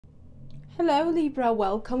Hello Libra,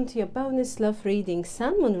 welcome to your bonus love reading,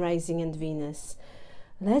 Sun, Moon, Rising and Venus.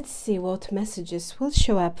 Let's see what messages will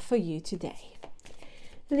show up for you today.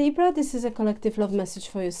 Libra, this is a collective love message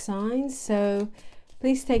for your sign, so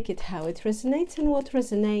please take it how it resonates and what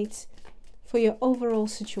resonates for your overall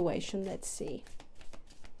situation. Let's see.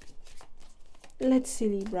 Let's see,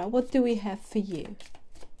 Libra, what do we have for you?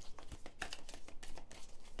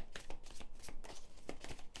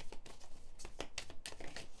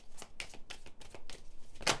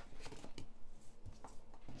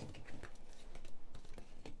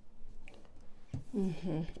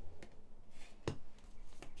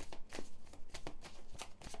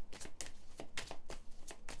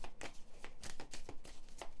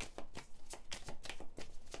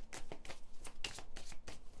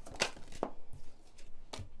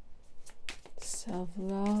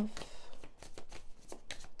 Self-love.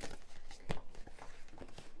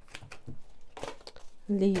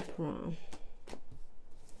 Libra.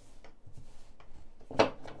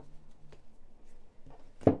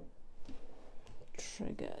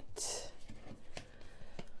 Triggered.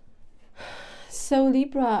 So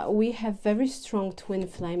Libra, we have very strong twin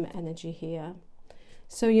flame energy here.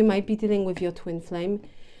 So you might be dealing with your twin flame,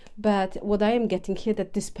 but what I am getting here,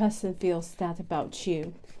 that this person feels that about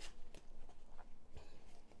you.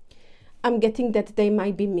 I'm getting that they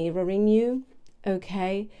might be mirroring you,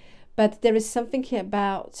 okay? But there is something here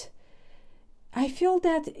about, I feel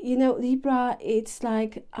that, you know, Libra, it's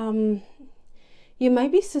like, you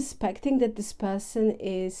might be suspecting that this person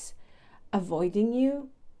is avoiding you,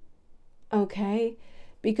 okay?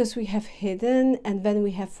 Because we have hidden and then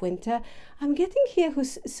we have winter. I'm getting here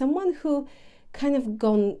who's someone who kind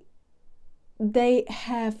of they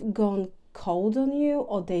have gone cold on you,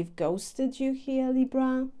 or they've ghosted you here,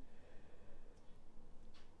 Libra.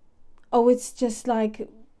 Oh, it's just like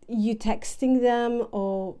you texting them,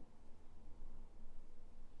 or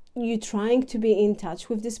you trying to be in touch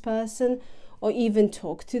with this person or even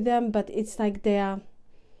talk to them, but it's like they are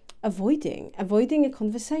avoiding a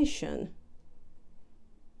conversation.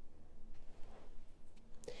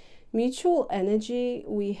 Mutual energy,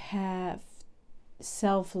 we have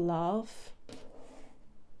self-love.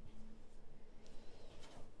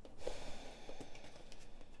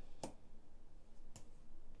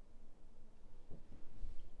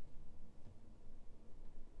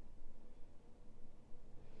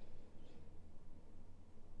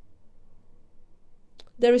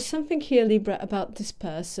 There is something here, Libra, about this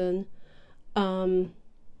person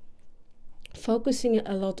focusing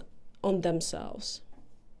a lot on themselves.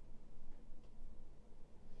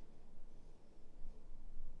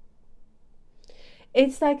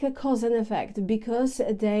 It's like a cause and effect, because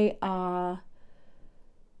they are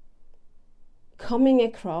coming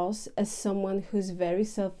across as someone who's very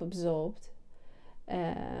self-absorbed,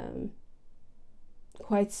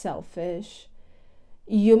 quite selfish.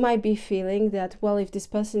 You might be feeling that, well, if this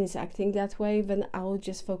person is acting that way, then I will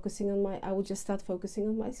just start focusing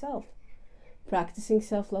on myself, practicing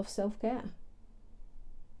self-love, self-care.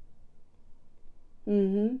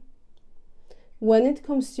 When it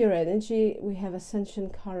comes to your energy, we have Ascension,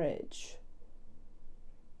 Courage.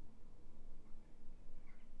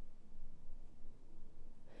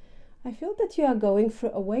 I feel that you are going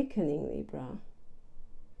through awakening, Libra.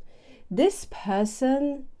 This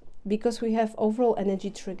person, because we have overall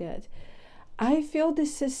energy triggered, I feel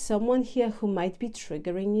this is someone here who might be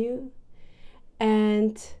triggering you,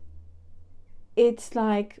 and it's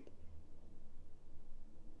like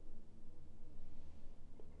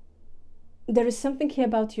there is something here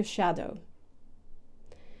about your shadow.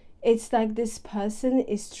 It's like this person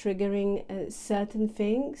is triggering certain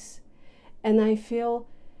things, and I feel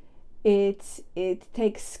it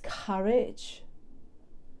takes courage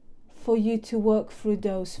for you to work through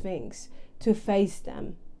those things, to face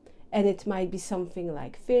them. And it might be something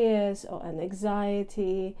like fears or an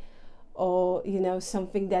anxiety, or, you know,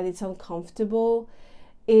 something that is uncomfortable.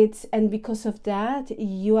 And because of that,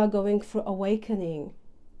 you are going through awakening.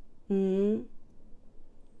 Through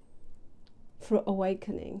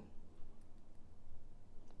awakening.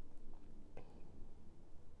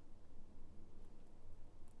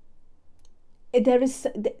 There is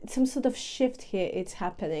some sort of shift here, it's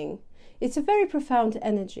happening. It's a very profound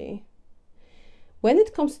energy. When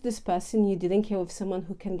it comes to this person, you're dealing here with someone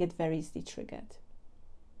who can get very easily triggered.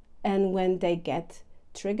 And when they get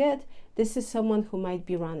triggered, this is someone who might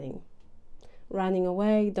be running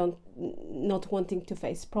away, not wanting to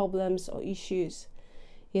face problems or issues.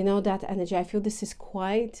 You know, that energy. I feel this is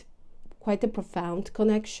quite a profound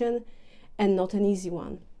connection, and not an easy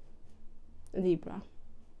one, Libra.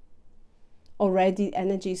 Already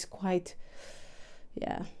energy is quite,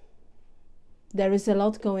 yeah, There is a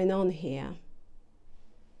lot going on here.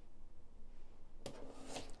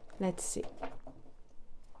 Let's see.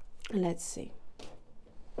 Let's see.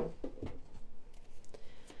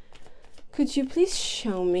 Could you please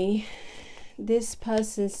show me this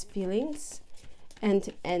person's feelings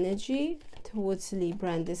and energy towards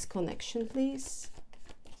Libra and this connection, please?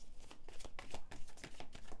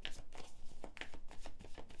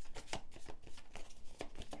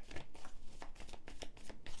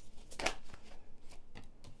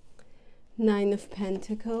 Nine of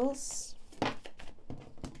Pentacles,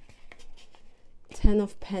 Ten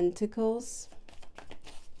of Pentacles,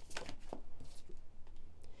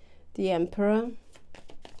 the Emperor,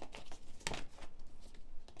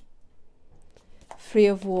 Three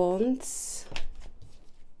of Wands,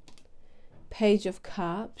 Page of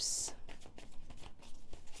Cups,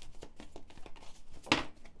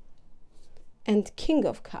 and King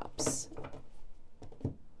of Cups.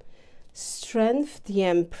 Strength, the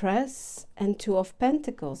Empress, and Two of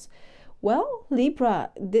Pentacles. Well, Libra,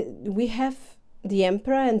 we have the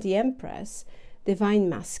Emperor and the Empress, divine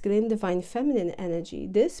masculine, divine feminine energy.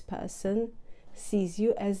 This person sees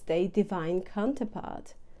you as their divine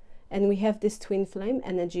counterpart. And we have this twin flame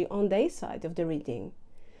energy on their side of the reading.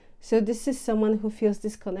 So this is someone who feels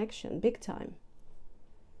this connection big time.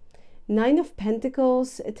 Nine of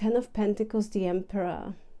Pentacles, Ten of Pentacles, the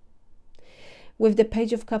Emperor, with the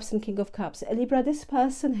Page of Cups and King of Cups. Libra, this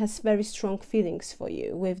person has very strong feelings for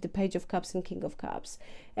you with the Page of Cups and King of Cups.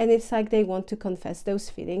 And it's like they want to confess those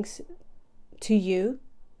feelings to you.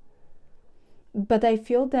 But I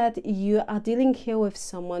feel that you are dealing here with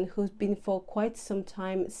someone who's been for quite some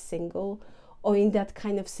time single, or in that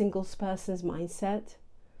kind of single person's mindset.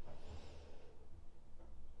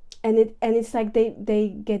 And it's like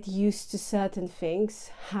they get used to certain things,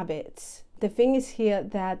 habits. The thing is here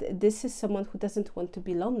that this is someone who doesn't want to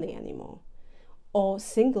be lonely anymore, or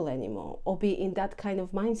single anymore, or be in that kind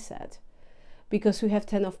of mindset. Because we have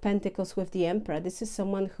Ten of Pentacles with the Emperor. This is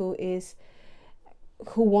someone who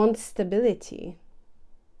wants stability.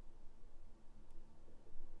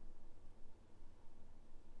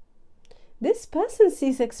 This person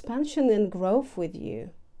sees expansion and growth with you,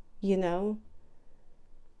 you know.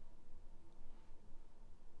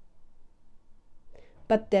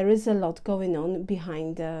 But there is a lot going on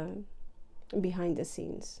behind the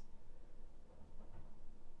scenes.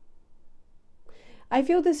 I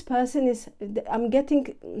feel this person is, I'm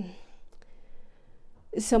getting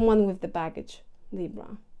someone with the baggage,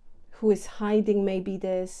 Libra, who is hiding maybe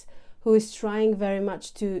this, who is trying very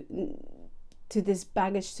much to this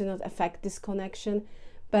baggage to not affect this connection,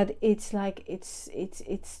 but it's like it's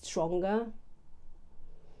stronger.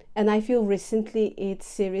 And I feel recently it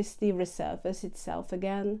seriously resurfaced itself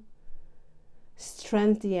again.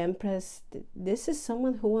 Strength, the Empress. This is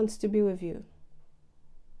someone who wants to be with you.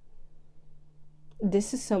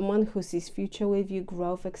 This is someone who sees future with you,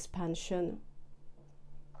 growth, expansion.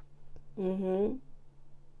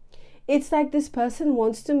 It's like this person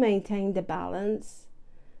wants to maintain the balance,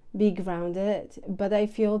 be grounded, but I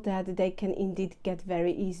feel that they can indeed get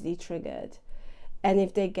very easily triggered. And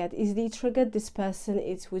if they get easily triggered, this person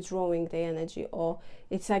is withdrawing their energy, or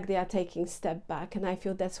it's like they are taking a step back. And I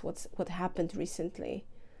feel that's what happened recently.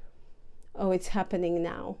 Oh, it's happening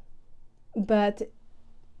now. But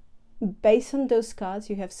based on those cards,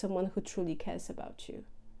 you have someone who truly cares about you.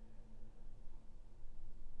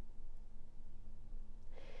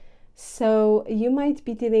 So you might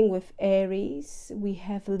be dealing with Aries. We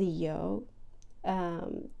have Leo,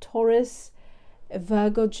 Taurus,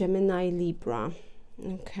 Virgo, Gemini, Libra.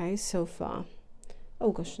 Okay, so far.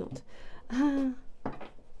 Oh gosh, not.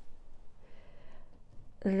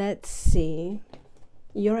 Let's see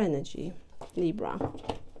your energy, Libra.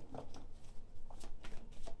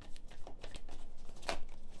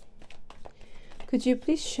 Could you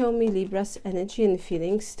please show me Libra's energy and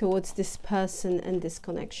feelings towards this person and this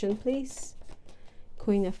connection, please?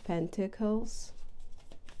 Queen of Pentacles.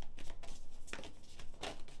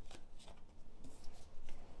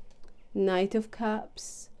 Knight of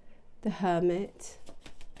Cups, the Hermit,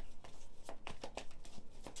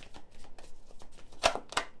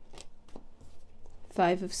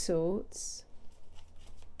 Five of Swords,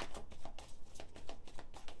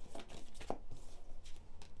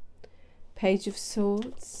 Page of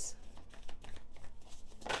Swords,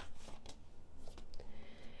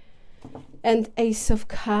 and Ace of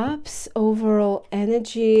Cups. Overall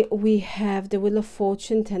energy, we have the Wheel of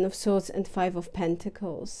Fortune, Ten of Swords, and Five of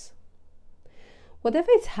Pentacles.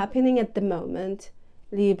 Whatever is happening at the moment,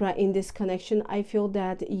 Libra, in this connection, I feel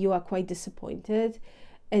that you are quite disappointed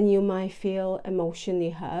and you might feel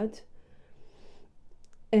emotionally hurt.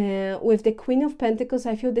 With the Queen of Pentacles,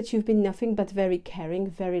 I feel that you've been nothing but very caring,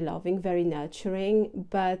 very loving, very nurturing.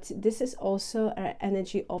 But this is also an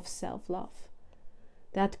energy of self-love.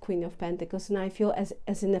 That Queen of Pentacles. And I feel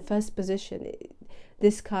as in the first position,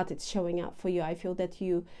 this card is showing up for you. I feel that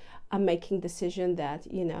you are making decision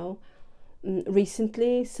that, you know,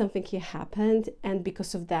 recently something here happened. And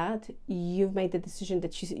because of that, you've made the decision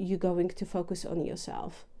that you're going to focus on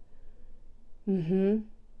yourself.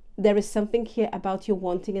 There is something here about you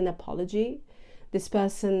wanting an apology. This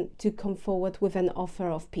person to come forward with an offer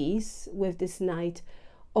of peace with this Knight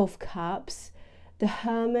of Cups. The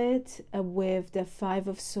Hermit with the Five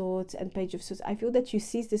of Swords and Page of Swords. I feel that you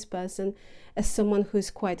see this person as someone who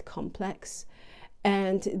is quite complex,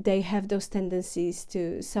 and they have those tendencies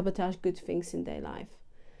to sabotage good things in their life.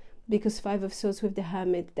 Because Five of Swords with the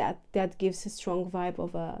Hermit, that gives a strong vibe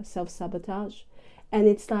of a self-sabotage. And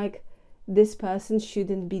it's like, this person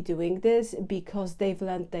shouldn't be doing this because they've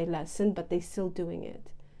learned their lesson, but they're still doing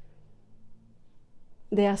it.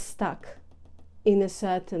 They are stuck in a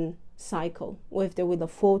certain cycle. With the Wheel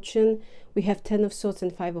of Fortune, we have 10 of Swords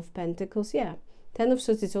and 5 of Pentacles. Yeah, 10 of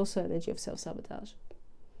Swords is also energy of self-sabotage.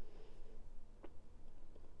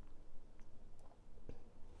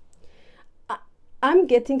 I'm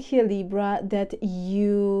getting here, Libra, that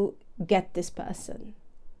you get this person.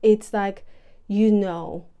 It's like, you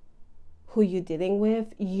know who you're dealing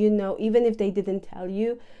with, you know, even if they didn't tell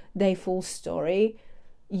you their full story,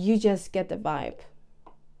 you just get the vibe.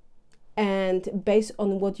 And based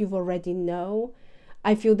on what you've already know,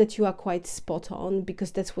 I feel that you are quite spot on,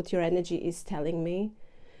 because that's what your energy is telling me.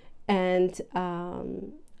 And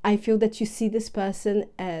I feel that you see this person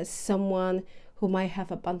as someone who might have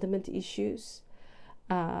abandonment issues,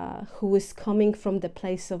 who is coming from the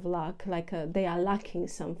place of lack, like they are lacking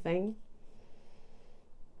something.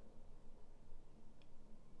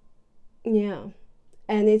 Yeah,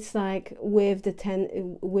 and it's like with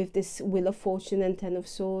the with this Wheel of Fortune and 10 of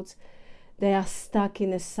Swords, they are stuck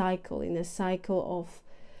in a cycle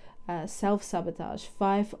of self-sabotage.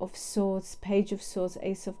 5 of Swords, Page of Swords,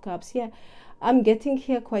 Ace of Cups. Yeah, I'm getting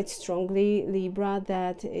here quite strongly, Libra,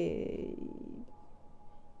 that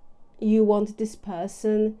you want this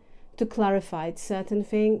person to clarify certain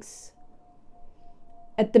things.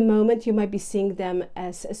 At the moment, you might be seeing them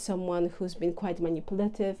as someone who's been quite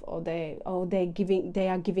manipulative, or they are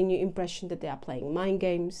giving you impression that they are playing mind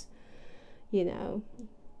games, you know,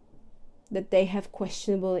 that they have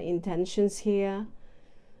questionable intentions here.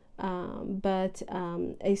 But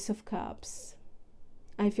Ace of Cups,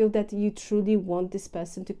 I feel that you truly want this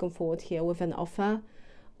person to come forward here with an offer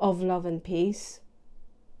of love and peace,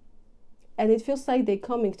 and it feels like they're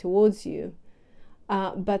coming towards you.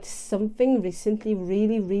 But something recently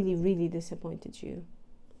really disappointed you.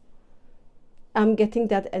 I'm getting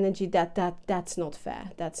that energy that's not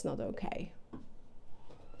fair. That's not okay.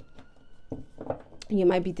 You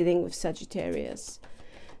might be dealing with Sagittarius.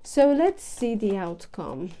 So let's see the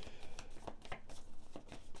outcome.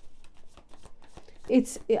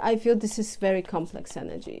 I feel this is very complex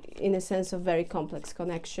energy, in a sense of very complex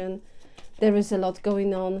connection. There is a lot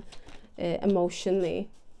going on emotionally,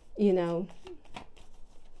 you know.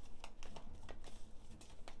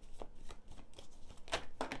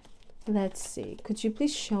 Let's see. Could you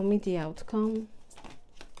please show me the outcome?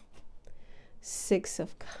 6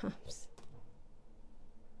 of Cups.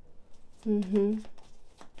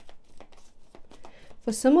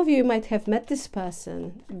 For some of you, you might have met this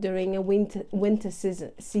person during a winter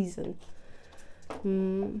season.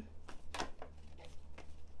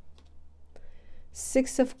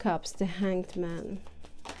 6 of Cups, the Hanged Man.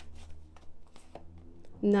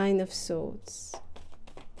 9 of Swords.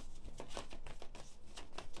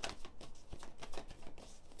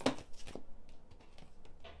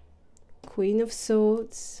 Queen of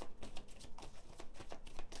Swords.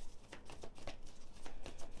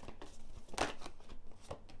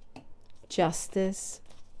 Justice.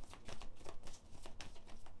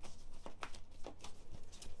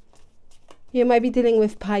 You might be dealing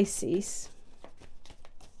with Pisces.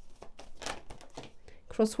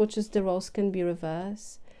 Cross watches, the roles can be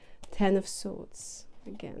reversed. 10 of Swords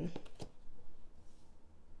again.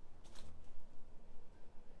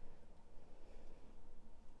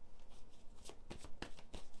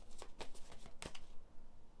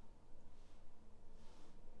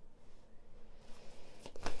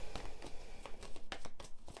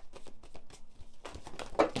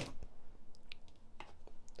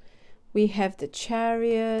 We have the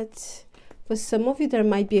Chariot. For some of you, there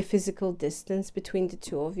might be a physical distance between the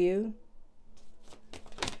two of you.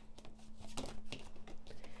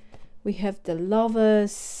 We have the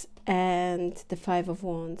Lovers and the Five of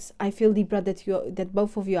Wands. I feel, Libra, that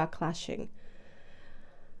both of you are clashing.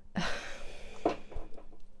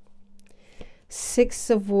 Six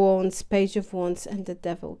of Wands, Page of Wands, and the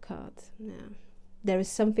Devil card. Now, there is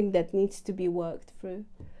something that needs to be worked through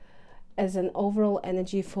as an overall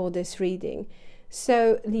energy for this reading.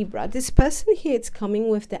 So, Libra, this person here, it's coming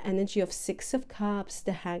with the energy of Six of Cups,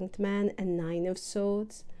 the Hanged Man, and Nine of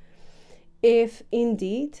Swords. If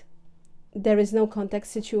indeed there is no contact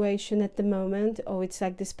situation at the moment, or it's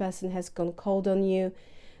like this person has gone cold on you,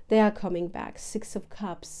 they are coming back. Six of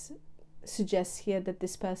Cups suggests here that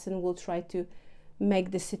this person will try to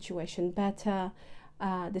make the situation better.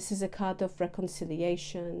 This is a card of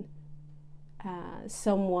reconciliation.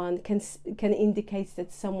 Someone can indicate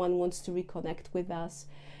that someone wants to reconnect with us,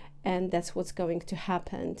 and that's what's going to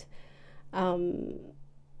happen.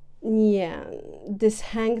 Yeah, this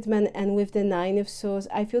Hanged Man, and with the Nine of Swords,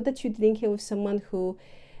 I feel that you're dealing here with someone who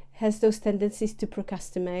has those tendencies to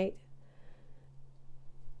procrastinate.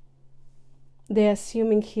 They're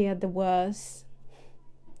assuming here the worst.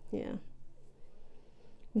 Yeah.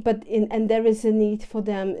 But and there is a need for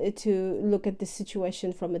them to look at the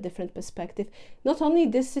situation from a different perspective. Not only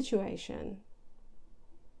this situation,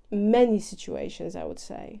 many situations, I would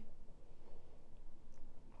say.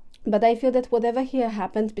 But I feel that whatever here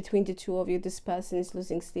happened between the two of you, this person is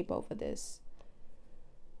losing sleep over this.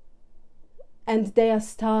 And they are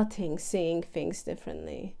starting seeing things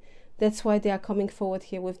differently. That's why they are coming forward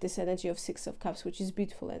here with this energy of Six of Cups, which is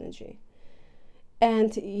beautiful energy.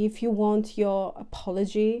 And if you want your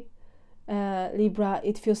apology, Libra,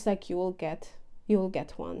 it feels like you will get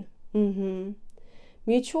one.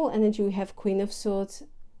 Mutual energy, we have Queen of Swords,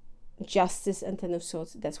 Justice, and Ten of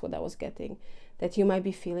Swords. That's what I was getting. That you might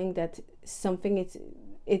be feeling that something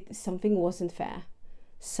wasn't fair,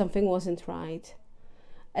 something wasn't right.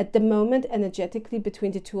 At the moment, energetically,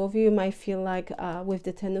 between the two of you, you might feel like with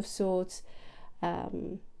the Ten of Swords,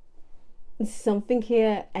 something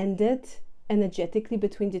here ended energetically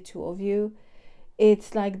between the two of you.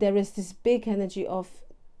 It's like there is this big energy of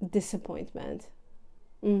disappointment.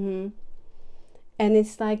 And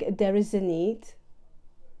it's like there is a need,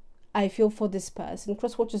 I feel, for this person.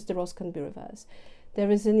 Cross watches, the rose can be reversed.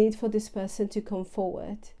 There is a need for this person to come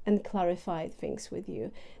forward and clarify things with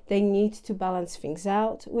you. They need to balance things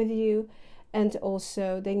out with you, and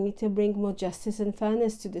also they need to bring more justice and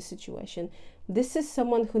fairness to the situation. This is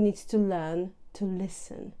someone who needs to learn to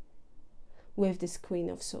listen with this Queen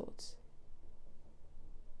of Swords.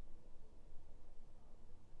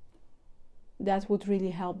 That would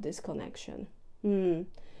really help this connection. And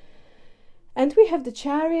we have the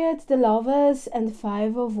Chariot, the Lovers, and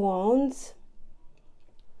Five of Wands.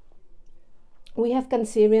 We have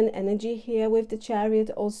Cancerian energy here with the Chariot.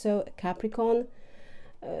 Also Capricorn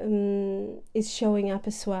is showing up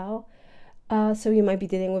as well. So you might be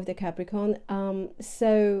dealing with the Capricorn.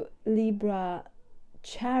 So Libra,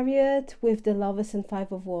 Chariot with the Lovers and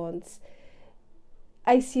Five of Wands.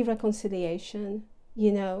 I see reconciliation.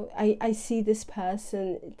 You know, I see this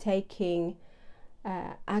person taking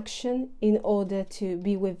action in order to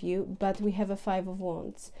be with you, but we have a Five of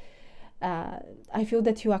Wands. I feel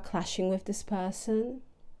that you are clashing with this person.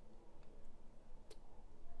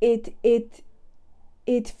 It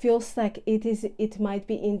feels like it might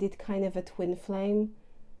be indeed kind of a twin flame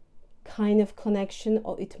kind of connection,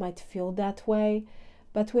 or it might feel that way.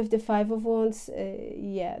 But with the Five of Wands,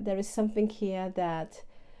 yeah, there is something here that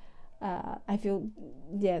I feel,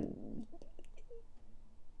 yeah,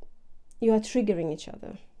 you are triggering each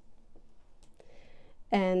other.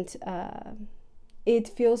 And it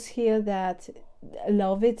feels here that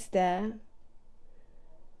love is there,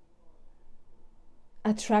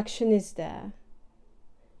 attraction is there,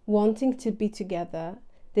 wanting to be together,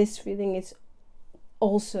 this feeling is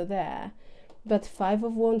also there. But Five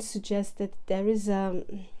of Wands suggests that there is a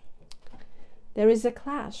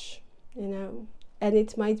clash, you know. And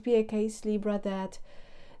it might be a case, Libra, that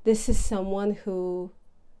this is someone who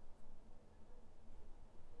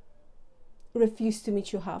refused to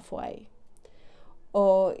meet you halfway.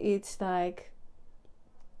 Or it's like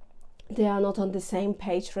they are not on the same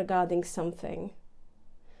page regarding something.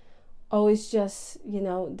 Or it's just, you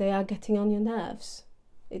know, they are getting on your nerves.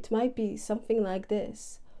 It might be something like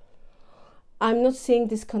this. I'm not seeing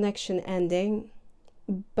this connection ending,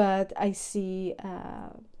 but I see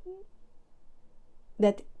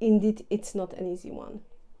that indeed it's not an easy one.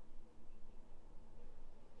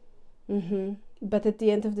 But at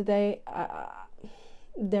the end of the day,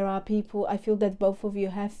 there are people, I feel that both of you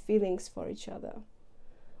have feelings for each other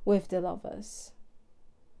with the Lovers.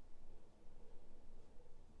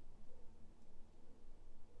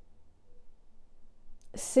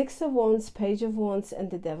 Six of Wands, Page of Wands,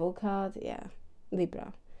 and the Devil card. Yeah,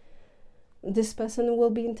 Libra. This person will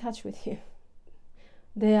be in touch with you.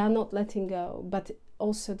 They are not letting go, but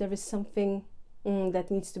also there is something that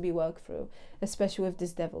needs to be worked through, especially with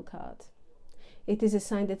this Devil card. It is a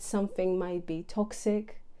sign that something might be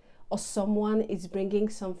toxic, or someone is bringing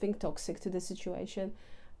something toxic to the situation,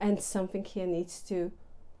 and something here needs to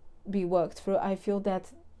be worked through. I feel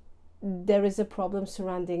that there is a problem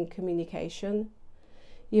surrounding communication.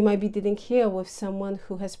 You might be dealing here with someone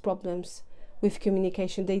who has problems with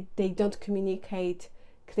communication. They don't communicate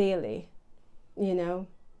clearly, you know,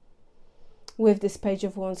 with this Page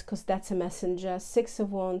of Wands, because that's a messenger. Six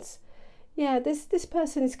of Wands. Yeah, this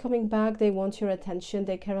person is coming back. They want your attention.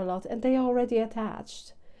 They care a lot, and they are already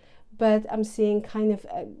attached. But I'm seeing kind of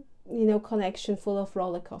a, you know, connection full of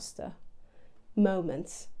roller coaster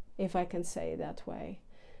moments, if I can say it that way.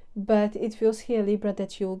 But it feels here, Libra,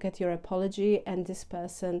 that you'll get your apology and this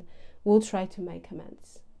person will try to make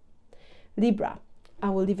amends. Libra, I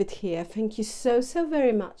will leave it here. Thank you so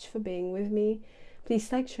very much for being with me.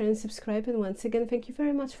 Please like, share and subscribe. And once again, thank you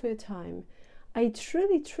very much for your time. I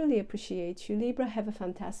truly appreciate you. Libra, have a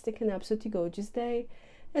fantastic and absolutely gorgeous day.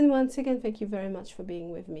 And once again, thank you very much for being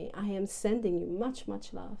with me. I am sending you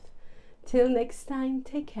much love. Till next time,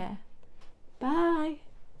 take care. Bye.